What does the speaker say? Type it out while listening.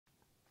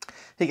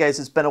Hey guys,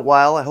 it's been a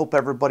while. I hope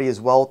everybody is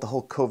well with the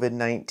whole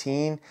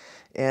COVID-19.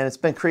 And it's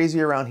been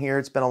crazy around here.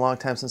 It's been a long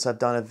time since I've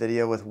done a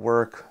video with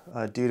work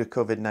due to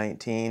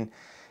COVID-19.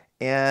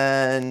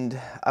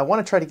 And I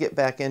want to try to get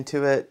back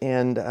into it.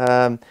 And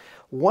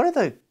one of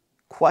the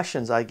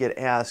questions I get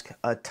asked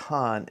a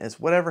ton is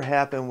whatever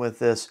happened with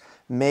this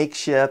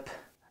makeshift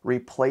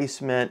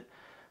replacement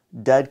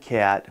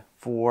Deadcat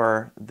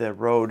for the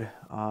Rode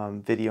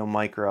Video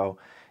Micro.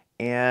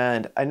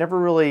 And I never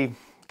really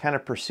kind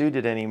of pursued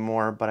it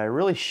anymore, but I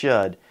really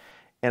should.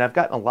 And I've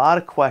gotten a lot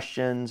of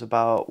questions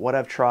about what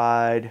I've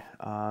tried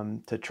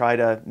to try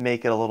to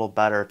make it a little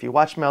better. If you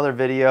watch my other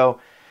video,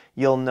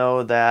 you'll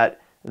know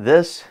that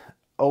this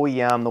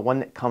OEM, the one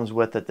that comes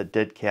with it, the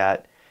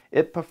Deadcat,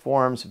 it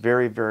performs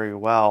very, very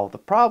well. The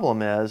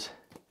problem is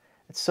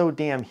it's so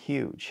damn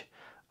huge.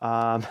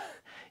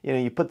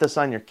 You put this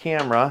on your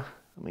camera.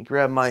 Let me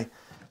grab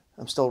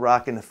I'm still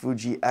rocking the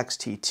Fuji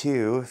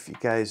X-T2. If you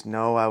guys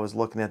know, I was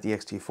looking at the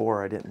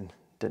X-T4. I didn't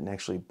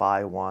actually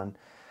buy one.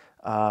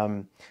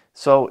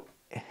 So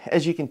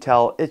as you can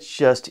tell, it's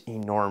just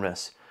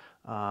enormous.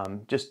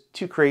 Just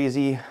too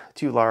crazy,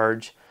 too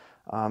large.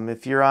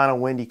 If you're on a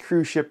windy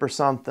cruise ship or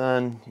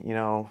something,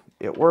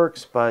 it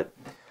works, but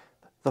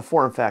the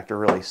form factor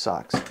really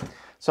sucks.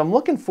 So I'm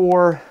looking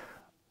for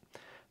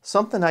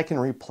something I can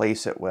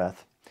replace it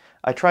with.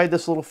 I tried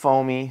this little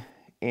foamy,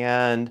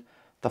 and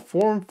the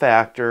form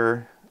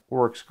factor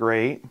works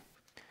great.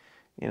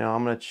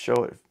 I'm going to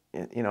show it.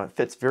 It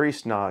fits very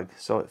snug,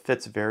 so it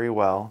fits very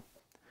well.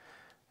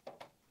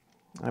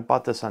 I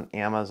bought this on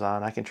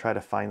Amazon. I can try to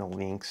find the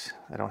links.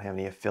 I don't have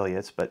any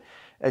affiliates, but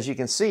as you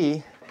can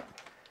see,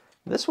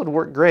 this would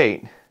work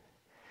great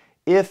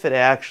if it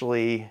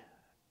actually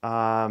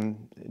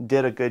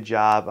did a good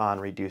job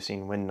on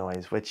reducing wind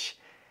noise, which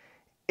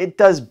it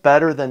does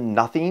better than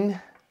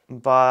nothing,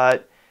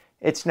 but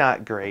it's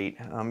not great.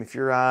 If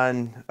you're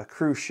on a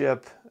cruise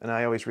ship, and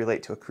I always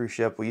relate to a cruise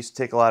ship, we used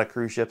to take a lot of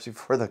cruise ships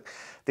before the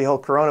whole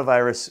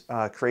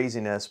coronavirus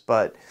craziness,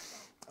 but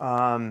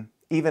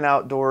even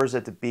outdoors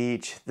at the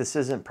beach, this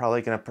isn't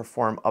probably going to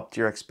perform up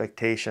to your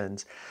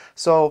expectations.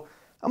 So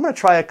I'm going to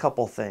try a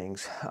couple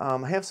things. I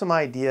have some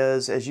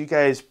ideas. As you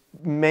guys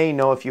may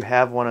know, if you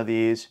have one of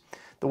these,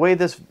 the way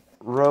this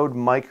Rode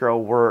Micro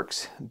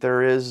works,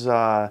 there's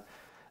not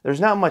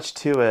much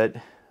to it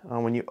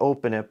when you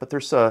open it, but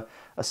there's a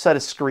set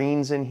of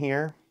screens in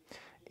here,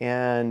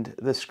 and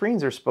the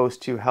screens are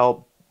supposed to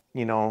help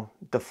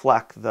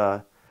deflect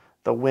the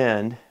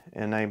wind,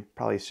 and I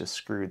probably just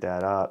screwed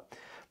that up.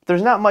 But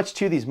there's not much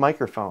to these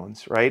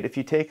microphones, right? If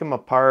you take them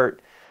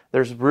apart,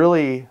 there's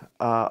really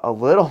a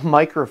little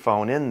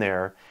microphone in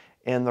there,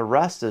 and the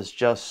rest is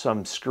just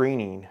some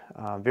screening,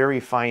 very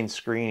fine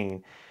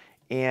screening.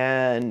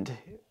 And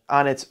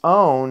on its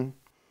own,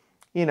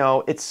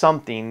 it's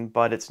something,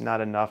 but it's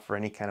not enough for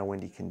any kind of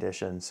windy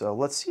conditions. So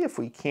let's see if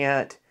we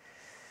can't,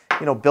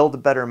 build a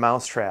better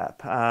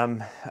mousetrap.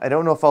 I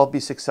don't know if I'll be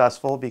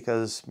successful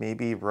because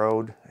maybe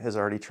Rode has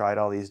already tried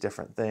all these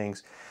different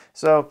things.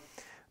 So,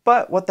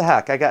 but what the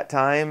heck, I got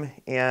time,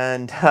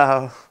 and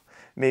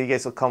maybe you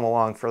guys will come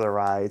along for the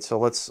ride. So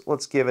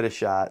let's give it a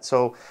shot.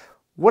 So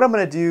what I'm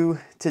going to do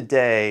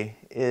today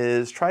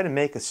is try to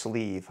make a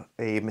sleeve,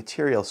 a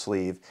material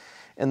sleeve.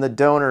 And the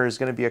donor is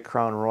going to be a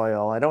Crown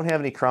Royal. I don't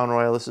have any Crown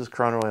Royal. This is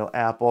Crown Royal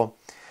Apple.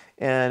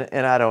 And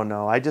I don't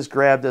know. I just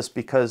grabbed this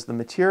because the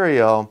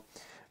material,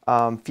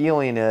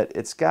 feeling it,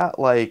 it's got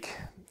like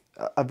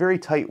a very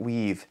tight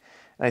weave.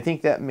 And I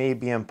think that may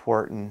be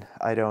important.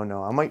 I don't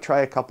know. I might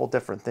try a couple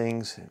different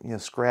things,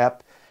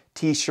 scrap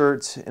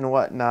t-shirts and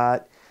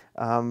whatnot.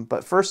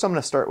 But first I'm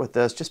going to start with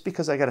this just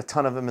because I got a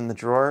ton of them in the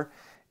drawer.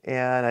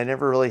 And I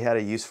never really had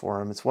a use for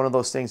them. It's one of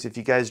those things, if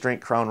you guys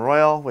drink Crown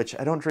Royal, which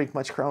I don't drink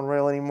much Crown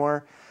Royal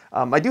anymore.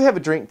 I do have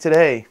a drink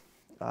today,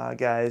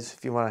 guys,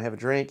 if you want to have a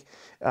drink.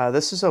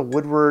 This is a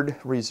Woodward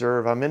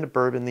Reserve. I'm into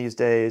bourbon these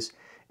days.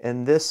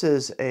 And this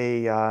is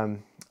a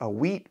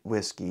wheat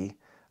whiskey,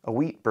 a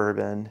wheat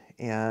bourbon.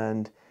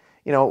 And,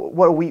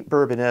 what a wheat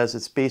bourbon is,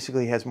 it's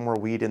basically has more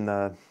wheat in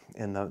the,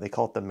 they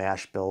call it the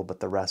mash bill, but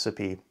the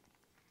recipe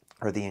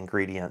or the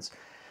ingredients.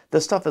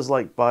 This stuff is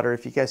like butter.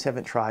 If you guys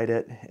haven't tried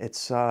it,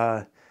 it's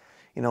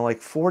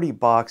like 40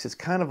 bucks. It's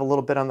kind of a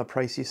little bit on the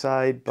pricey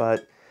side,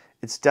 but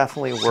it's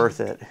definitely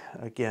worth it.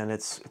 Again,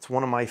 it's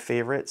one of my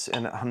favorites,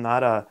 and I'm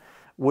not a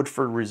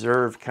Woodford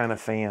Reserve kind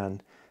of fan.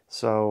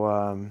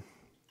 So,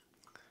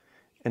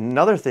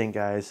 another thing,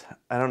 guys,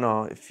 I don't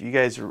know if you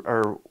guys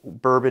are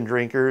bourbon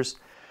drinkers.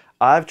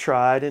 I've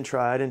tried and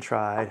tried and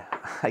tried.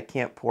 I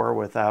can't pour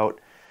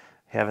without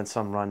having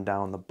some run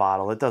down the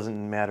bottle. It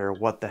doesn't matter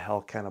what the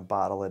hell kind of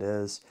bottle it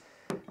is.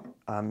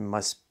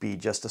 Must be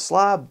just a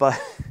slob, but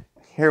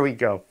here we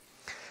go.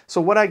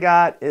 So what I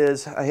got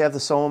is I have the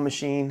sewing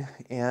machine,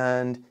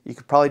 and you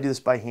could probably do this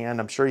by hand.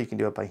 I'm sure you can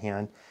do it by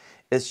hand.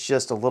 It's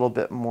just a little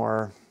bit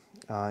more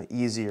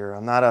easier.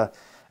 I'm not a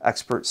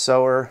expert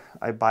sewer.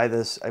 I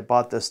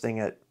bought this thing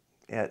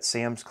at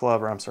Sam's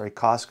Club, or I'm sorry,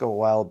 Costco a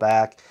while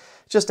back,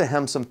 just to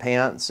hem some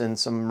pants and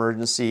some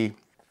emergency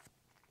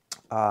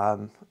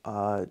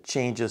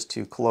changes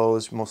to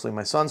clothes, mostly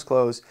my son's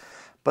clothes.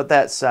 But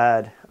that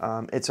said,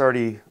 it's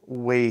already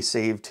way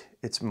saved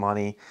its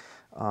money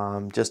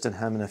just in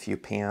hemming a few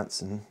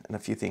pants and a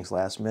few things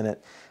last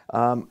minute.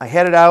 I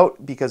had it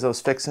out because I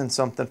was fixing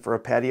something for a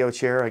patio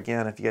chair.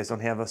 Again, if you guys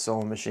don't have a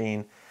sewing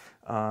machine,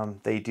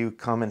 they do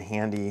come in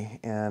handy.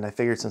 And I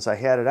figured since I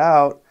had it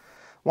out,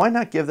 why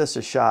not give this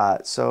a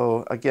shot?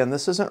 So again,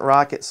 this isn't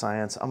rocket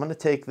science. I'm going to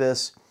take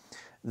this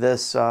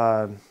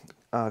Crown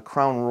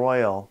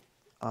Royal,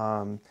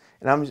 and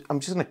I'm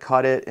just going to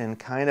cut it and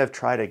kind of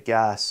try to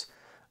guess.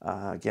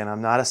 Again,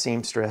 I'm not a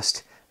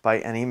seamstress by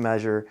any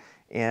measure,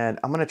 and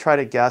I'm going to try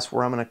to guess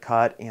where I'm going to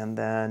cut, and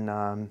then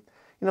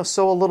you know,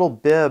 sew a little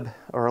bib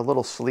or a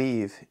little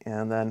sleeve,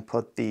 and then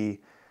put the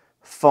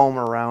foam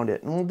around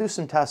it, and we'll do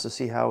some tests to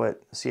see how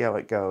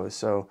it goes.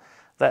 So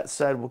that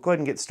said, we'll go ahead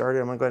and get started.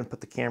 I'm going to go ahead and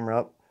put the camera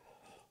up.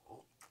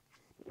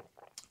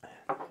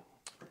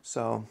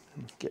 So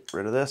get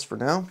rid of this for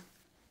now.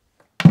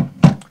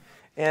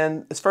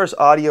 And as far as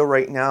audio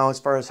right now, as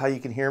far as how you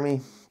can hear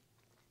me,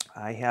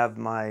 I have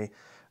my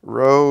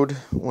Rode,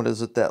 what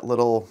is it, that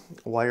little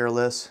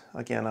wireless.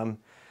 Again, I'm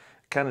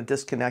kind of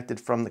disconnected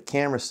from the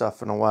camera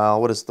stuff in a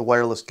while. What is the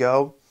Wireless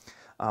Go?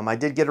 I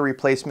did get a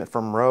replacement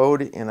from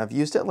Rode, and I've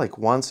used it like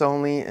once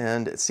only,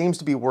 and it seems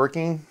to be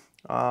working.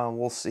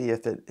 We'll see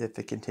if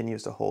it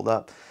continues to hold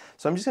up.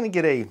 So I'm just going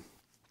to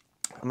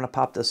I'm going to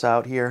pop this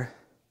out here.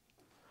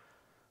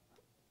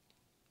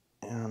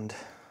 And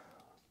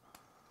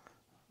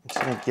I'm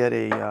just going to get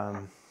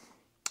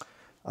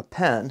a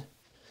pen.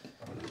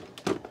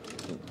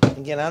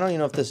 Again, I don't even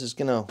know if this is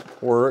going to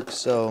work,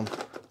 so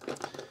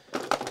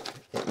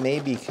it may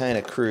be kind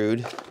of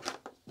crude.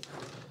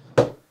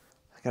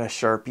 I got a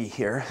Sharpie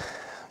here.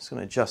 I'm just going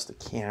to adjust the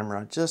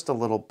camera just a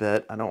little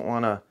bit. I don't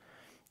want to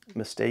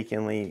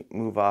mistakenly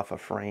move off a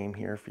frame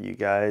here for you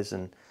guys,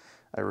 and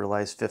I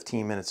realized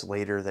 15 minutes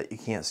later that you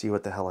can't see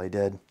what the hell I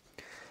did.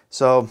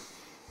 So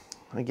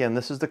again,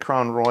 this is the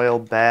Crown Royal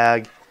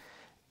bag,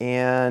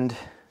 and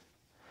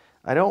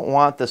I don't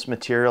want this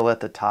material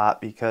at the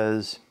top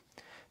because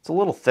it's a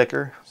little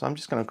thicker, so I'm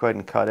just going to go ahead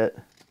and cut it.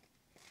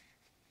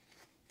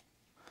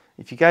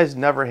 If you guys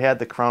never had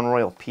the Crown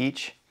Royal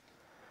Peach,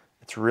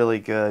 it's really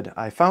good.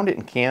 I found it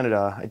in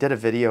Canada. I did a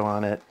video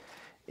on it,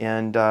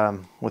 and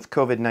with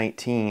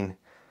COVID-19,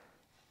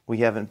 we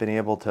haven't been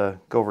able to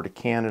go over to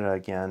Canada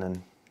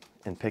again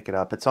and pick it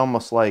up. It's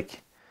almost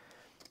like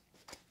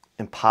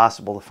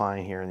impossible to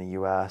find here in the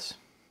US.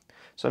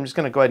 So I'm just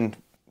going to go ahead and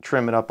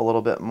trim it up a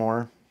little bit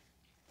more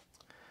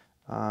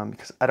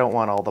because I don't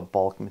want all the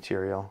bulk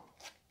material.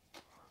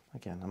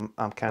 Again,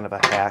 I'm kind of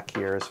a hack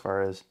here as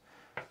far as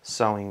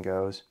sewing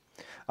goes.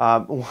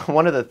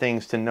 One of the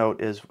things to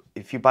note is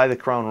if you buy the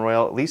Crown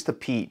Royal, at least the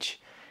Peach,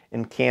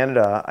 in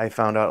Canada, I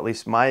found out, at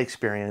least my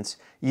experience,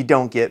 you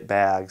don't get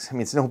bags. I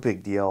mean, it's no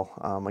big deal.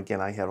 Again,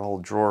 I had a whole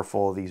drawer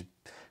full of these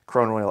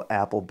Crown Royal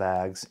Apple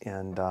bags,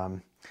 and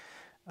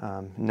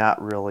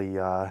not really,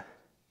 don't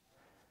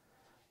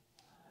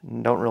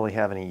really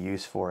have any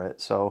use for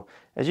it. So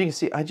as you can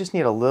see, I just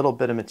need a little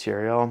bit of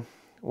material.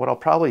 What I'll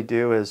probably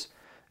do is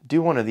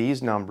do one of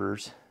these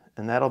numbers,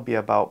 and that'll be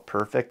about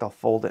perfect. I'll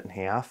fold it in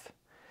half,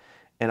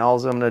 and all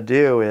I'm going to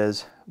do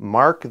is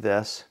mark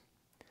this,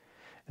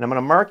 and I'm going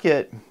to mark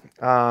it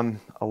a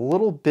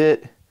little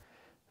bit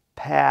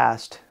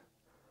past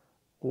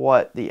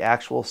what the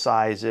actual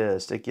size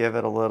is to give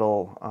it a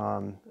little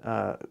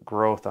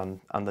growth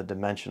on the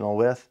dimensional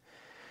width.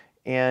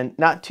 And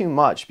not too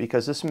much,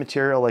 because this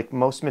material, like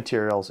most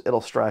materials,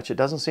 it'll stretch. It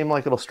doesn't seem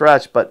like it'll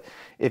stretch, but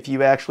if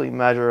you actually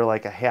measure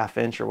like a 1/2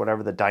 inch or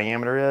whatever the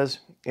diameter is,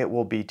 it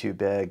will be too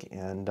big,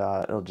 and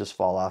it'll just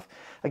fall off.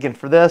 Again,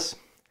 for this,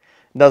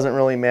 it doesn't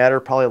really matter.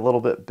 Probably a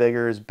little bit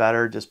bigger is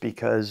better, just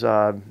because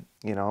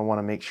you know, I want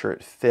to make sure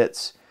it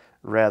fits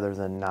rather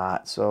than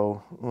not.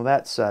 So with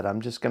that said,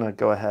 I'm just going to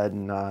go ahead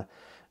and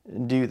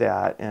do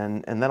that,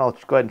 and then I'll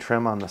go ahead and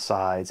trim on the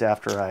sides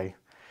after I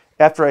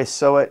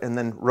sew it and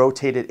then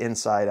rotate it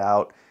inside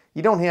out.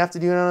 You don't have to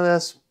do none of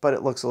this, but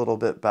it looks a little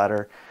bit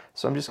better.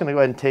 So I'm just going to go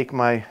ahead and take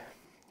my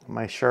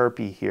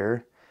Sharpie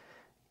here,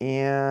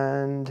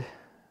 and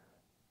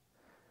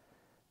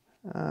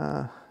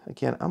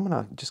again, I'm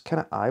going to just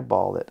kind of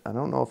eyeball it. I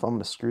don't know if I'm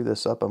going to screw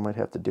this up. I might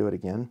have to do it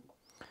again.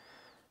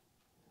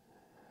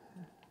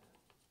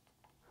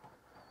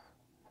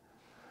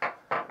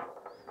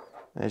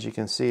 As you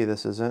can see,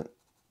 this isn't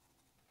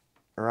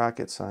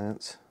rocket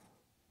science.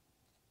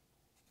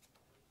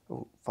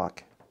 Oh,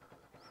 fuck.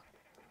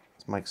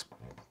 This mic's,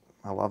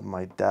 I love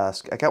my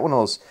desk. I got one of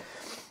those,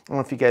 I don't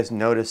know if you guys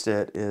noticed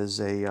it, it's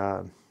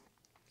a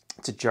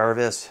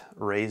Jarvis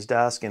raised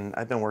desk, and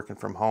I've been working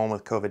from home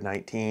with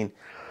COVID-19,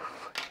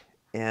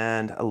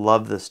 and I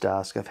love this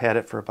desk. I've had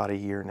it for about a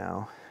year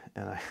now,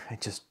 and I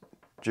just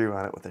drew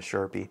on it with a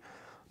Sharpie.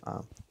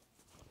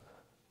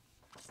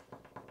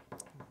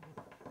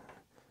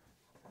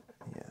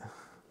 Yeah.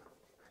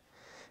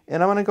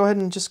 And I'm going to go ahead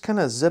and just kind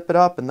of zip it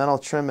up, and then I'll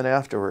trim it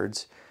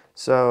afterwards.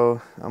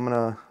 So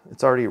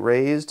it's already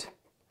raised.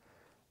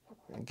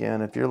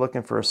 Again, if you're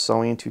looking for a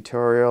sewing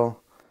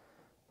tutorial,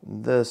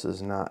 this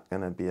is not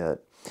going to be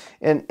it.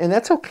 And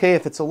that's okay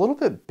if it's a little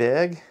bit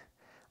big.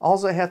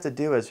 All I have to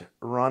do is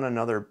run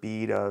another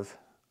bead of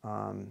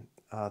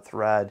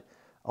thread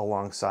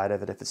alongside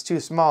of it. If it's too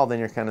small, then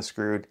you're kind of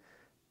screwed.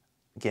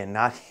 Again,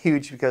 not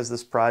huge because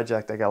this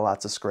project, I got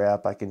lots of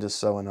scrap. I can just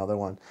sew another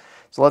one.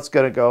 So let's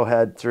go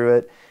ahead through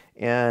it.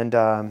 And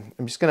I'm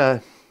just going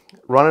to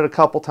run it a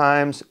couple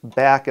times,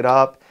 back it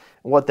up.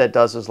 And what that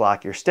does is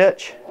lock your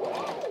stitch.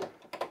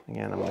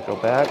 Again, I'm going to go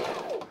back.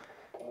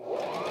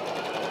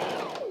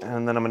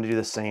 And then I'm going to do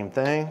the same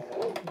thing.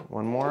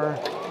 One more.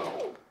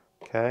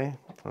 Okay.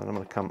 And then I'm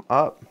going to come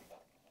up.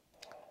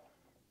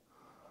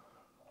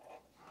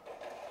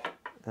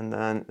 And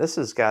then this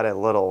has got a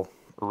little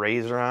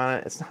razor on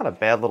it. It's not a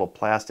bad little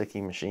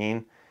plasticky machine.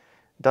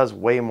 It does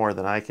way more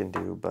than I can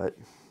do, but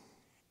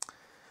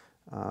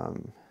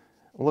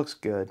it looks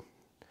good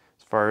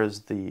as far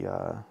as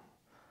the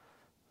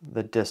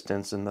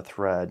distance and the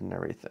thread and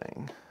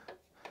everything.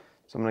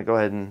 So I'm going to go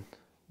ahead and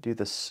do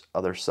this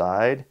other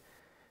side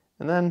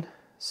and then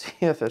see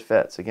if it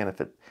fits. Again, if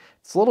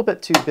it's a little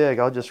bit too big,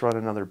 I'll just run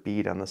another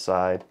bead on the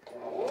side.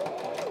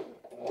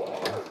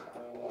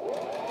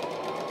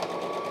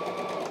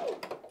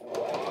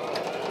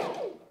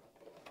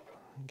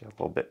 Got a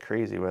little bit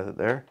crazy with it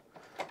there.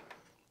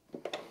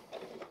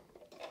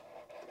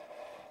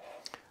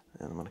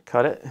 And I'm going to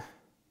cut it.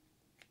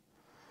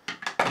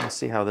 Let's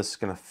see how this is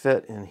going to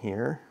fit in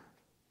here.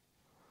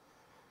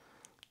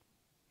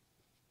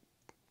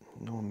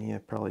 Knowing me, I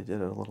probably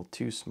did it a little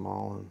too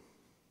small. And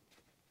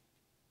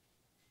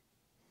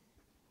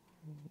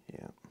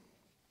yeah.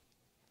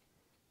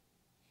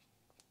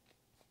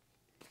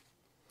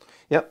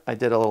 Yep, I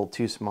did a little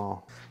too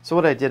small. So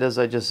what I did is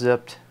I just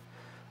zipped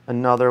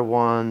another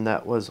one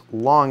that was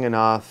long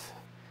enough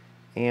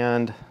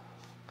and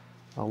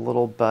a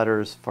little better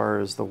as far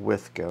as the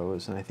width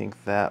goes, and I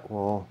think that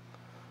will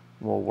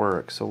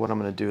work. So what I'm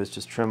going to do is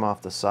just trim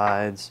off the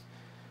sides,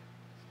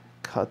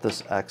 cut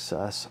this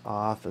excess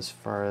off as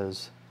far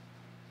as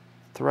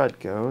thread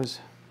goes.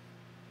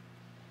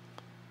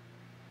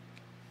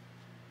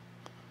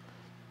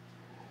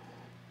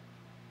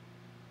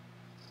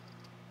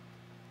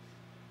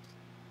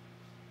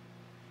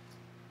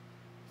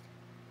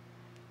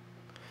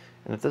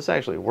 And if this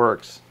actually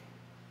works,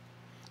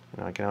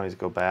 you know, I can always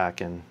go back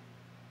and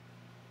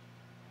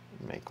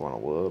make one a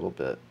little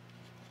bit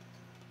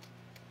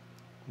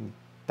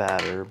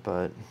better,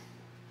 but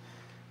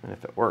and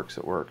if it works,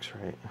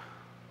 right?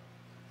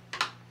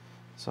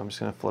 So I'm just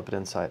going to flip it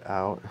inside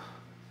out,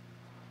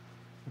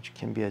 which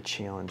can be a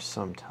challenge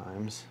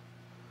sometimes.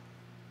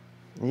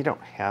 And you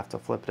don't have to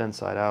flip it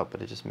inside out,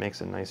 but it just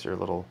makes a nicer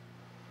little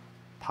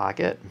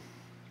pocket.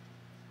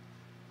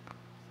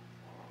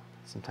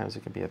 Sometimes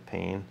it can be a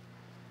pain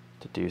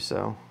to do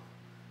so,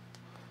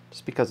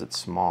 just because it's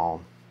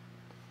small.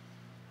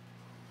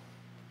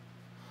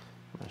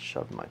 I'm going to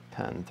shove my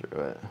pen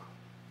through it.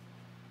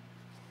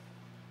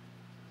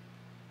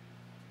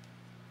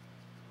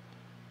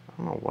 I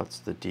don't know what's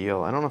the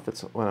deal. I don't know if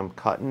it's when I'm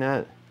cutting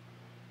it.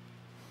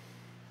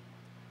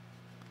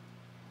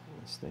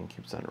 This thing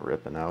keeps on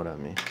ripping out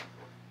on me,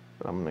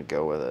 but I'm going to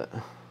go with it,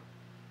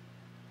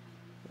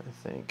 I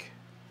think.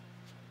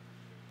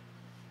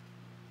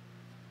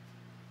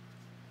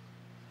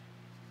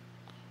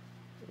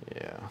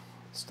 Yeah,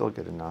 still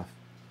good enough.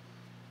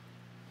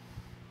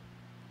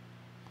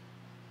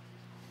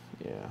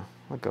 Yeah,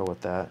 I'll go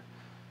with that.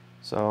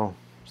 So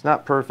it's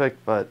not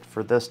perfect, but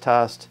for this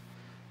test,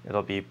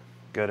 it'll be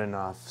good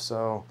enough.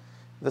 So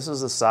this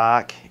is the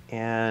sock,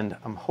 and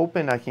I'm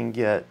hoping I can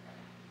get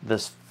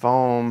this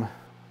foam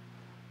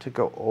to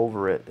go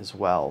over it as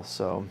well.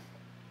 So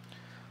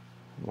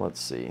let's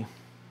see.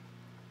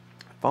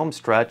 Foam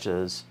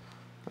stretches.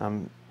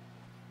 I'm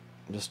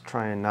just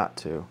trying not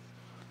to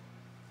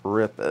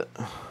rip it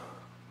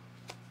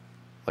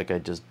like I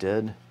just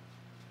did.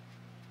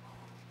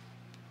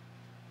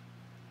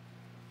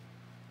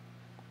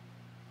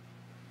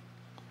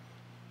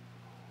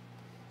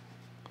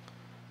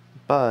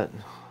 But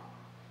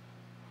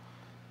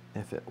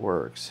if it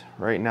works,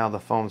 right now the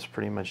foam's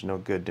pretty much no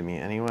good to me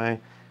anyway.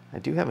 I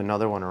do have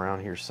another one around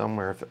here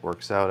somewhere. If it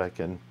works out, I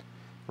can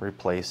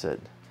replace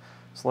it.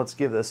 So let's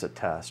give this a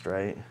test,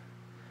 right?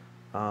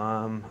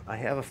 I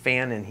have a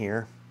fan in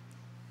here.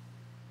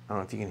 I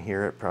don't know if you can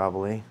hear it,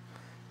 probably.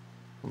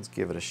 Let's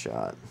give it a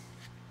shot.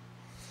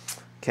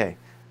 Okay,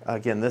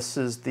 again, this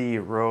is the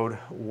Rode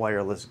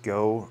Wireless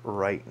Go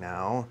right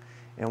now.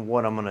 And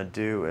what I'm gonna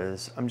do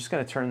is, I'm just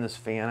gonna turn this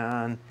fan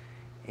on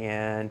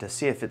and to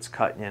see if it's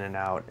cutting in and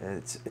out.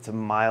 It's a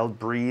mild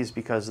breeze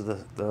because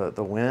of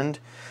the wind.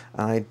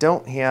 I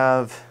don't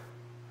have,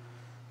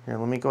 here,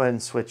 let me go ahead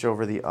and switch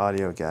over the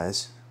audio,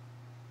 guys.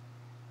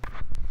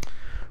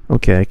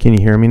 Okay, can you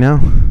hear me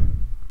now?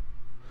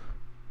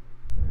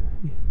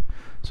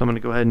 So I'm going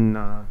to go ahead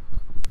and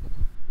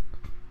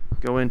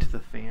go into the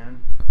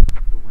fan,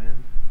 the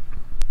wind.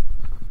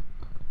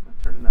 I'm going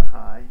to turn it on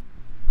high.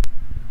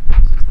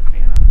 This is the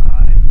fan on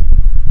high.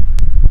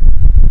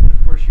 And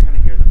of course you're going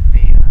to hear the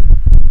fan,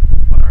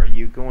 but are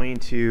you going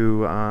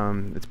to,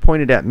 it's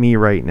pointed at me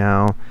right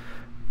now,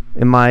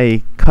 am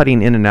I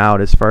cutting in and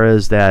out as far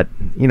as that,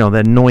 you know,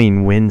 that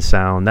annoying wind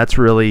sound? That's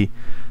really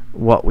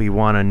what we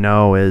want to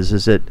know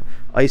is it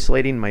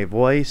isolating my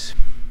voice,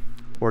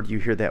 or do you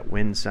hear that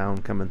wind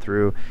sound coming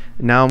through?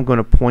 Now I'm going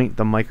to point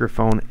the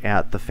microphone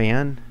at the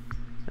fan,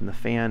 and the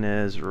fan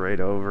is right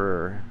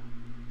over,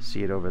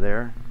 see it over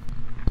there?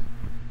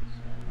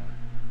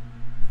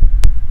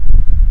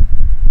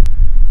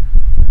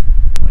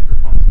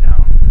 Microphone's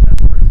down because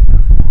that's where it's going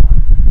to fall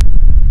on.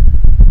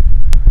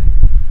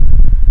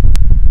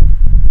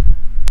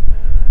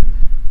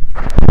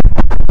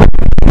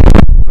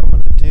 What I'm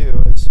going to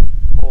do is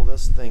pull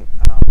this thing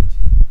out.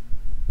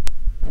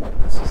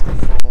 This is the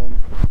foam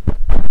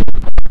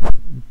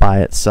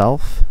by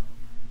itself.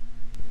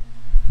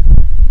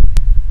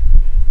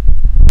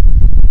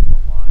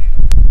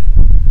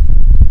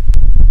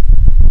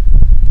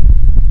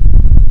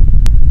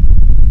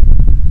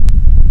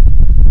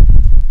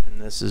 And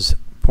this is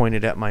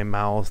pointed at my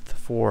mouth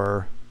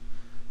for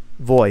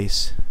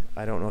voice.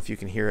 I don't know if you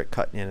can hear it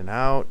cutting in and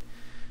out.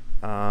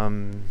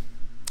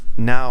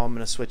 Now I'm going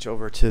to switch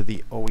over to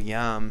the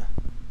OEM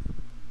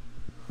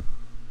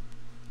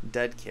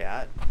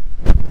Deadcat,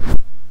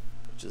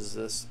 which is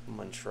this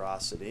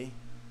monstrosity.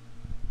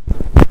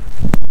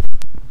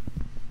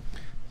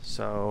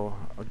 So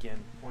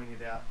again,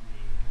 pointed at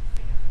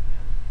the fan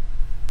again.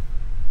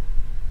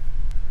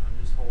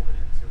 I'm just holding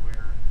it to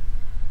where,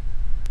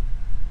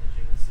 as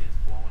you can see, it's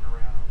blowing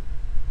around.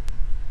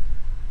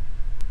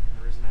 And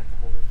the reason I have to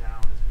hold it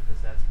down is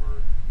because that's where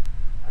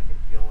I can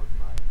feel with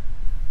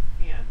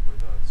my hand where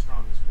the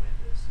strongest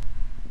wind is.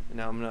 And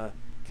now I'm going to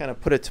kind of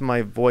put it to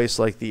my voice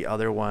like the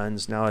other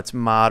ones. Now it's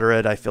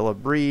moderate, I feel a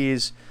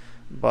breeze,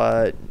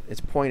 but it's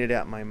pointed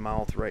at my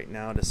mouth right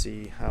now to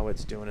see how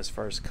it's doing as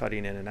far as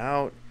cutting in and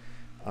out.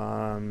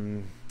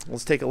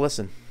 Let's take a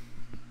listen.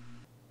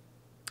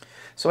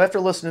 So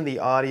after listening to the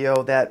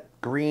audio, that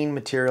green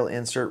material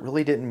insert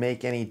really didn't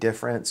make any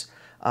difference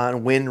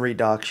on wind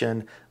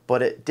reduction,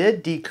 but it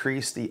did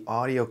decrease the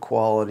audio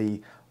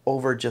quality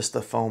over just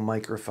the foam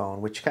microphone,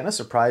 which kind of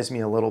surprised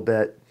me a little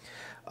bit.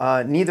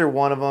 Neither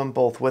one of them,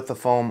 both with the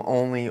foam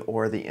only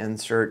or the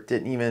insert,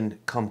 didn't even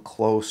come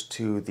close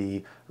to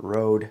the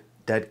Rode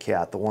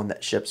Deadcat, the one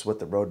that ships with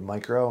the Rode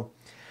Micro.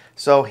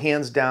 So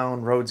hands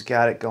down, Rode's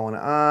got it going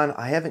on.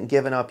 I haven't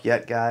given up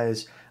yet,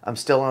 guys. I'm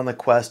still on the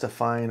quest to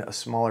find a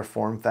smaller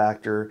form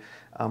factor.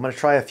 I'm going to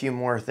try a few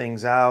more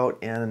things out,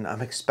 and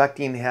I'm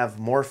expecting to have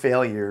more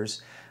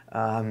failures.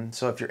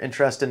 So if you're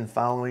interested in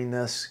following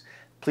this,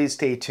 please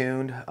stay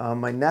tuned.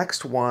 My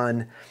next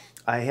one,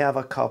 I have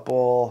a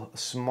couple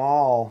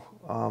small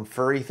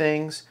furry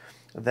things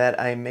that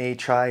I may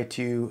try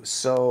to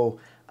sew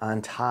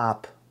on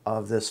top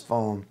of this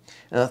foam.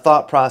 And the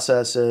thought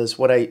process is,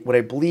 what I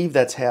believe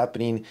that's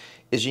happening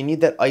is you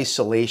need that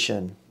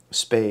isolation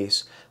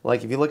space.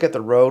 Like if you look at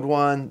the Rode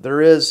one,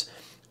 there is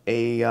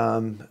a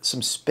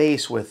some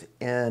space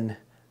within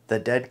the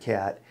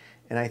Deadcat,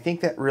 and I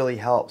think that really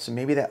helps. And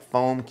maybe that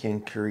foam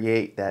can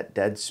create that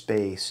dead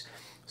space.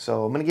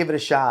 So I'm going to give it a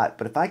shot.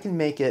 But if I can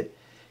make it,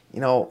 you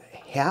know,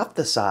 half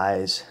the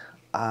size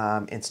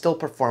and still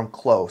perform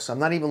close, I'm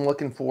not even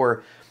looking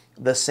for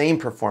the same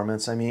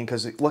performance. I mean,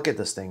 because look at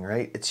this thing,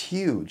 right? It's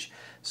huge.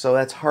 So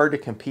that's hard to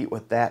compete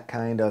with that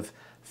kind of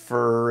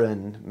fur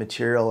and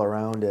material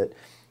around it.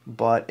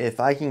 But if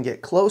I can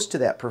get close to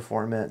that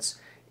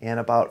performance and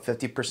about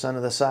 50%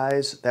 of the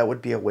size, that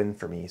would be a win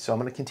for me. So I'm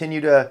going to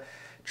continue to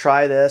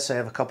try this. I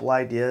have a couple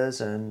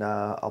ideas, and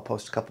I'll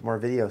post a couple more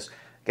videos.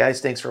 Guys,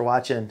 thanks for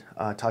watching.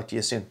 Talk to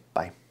you soon.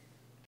 Bye.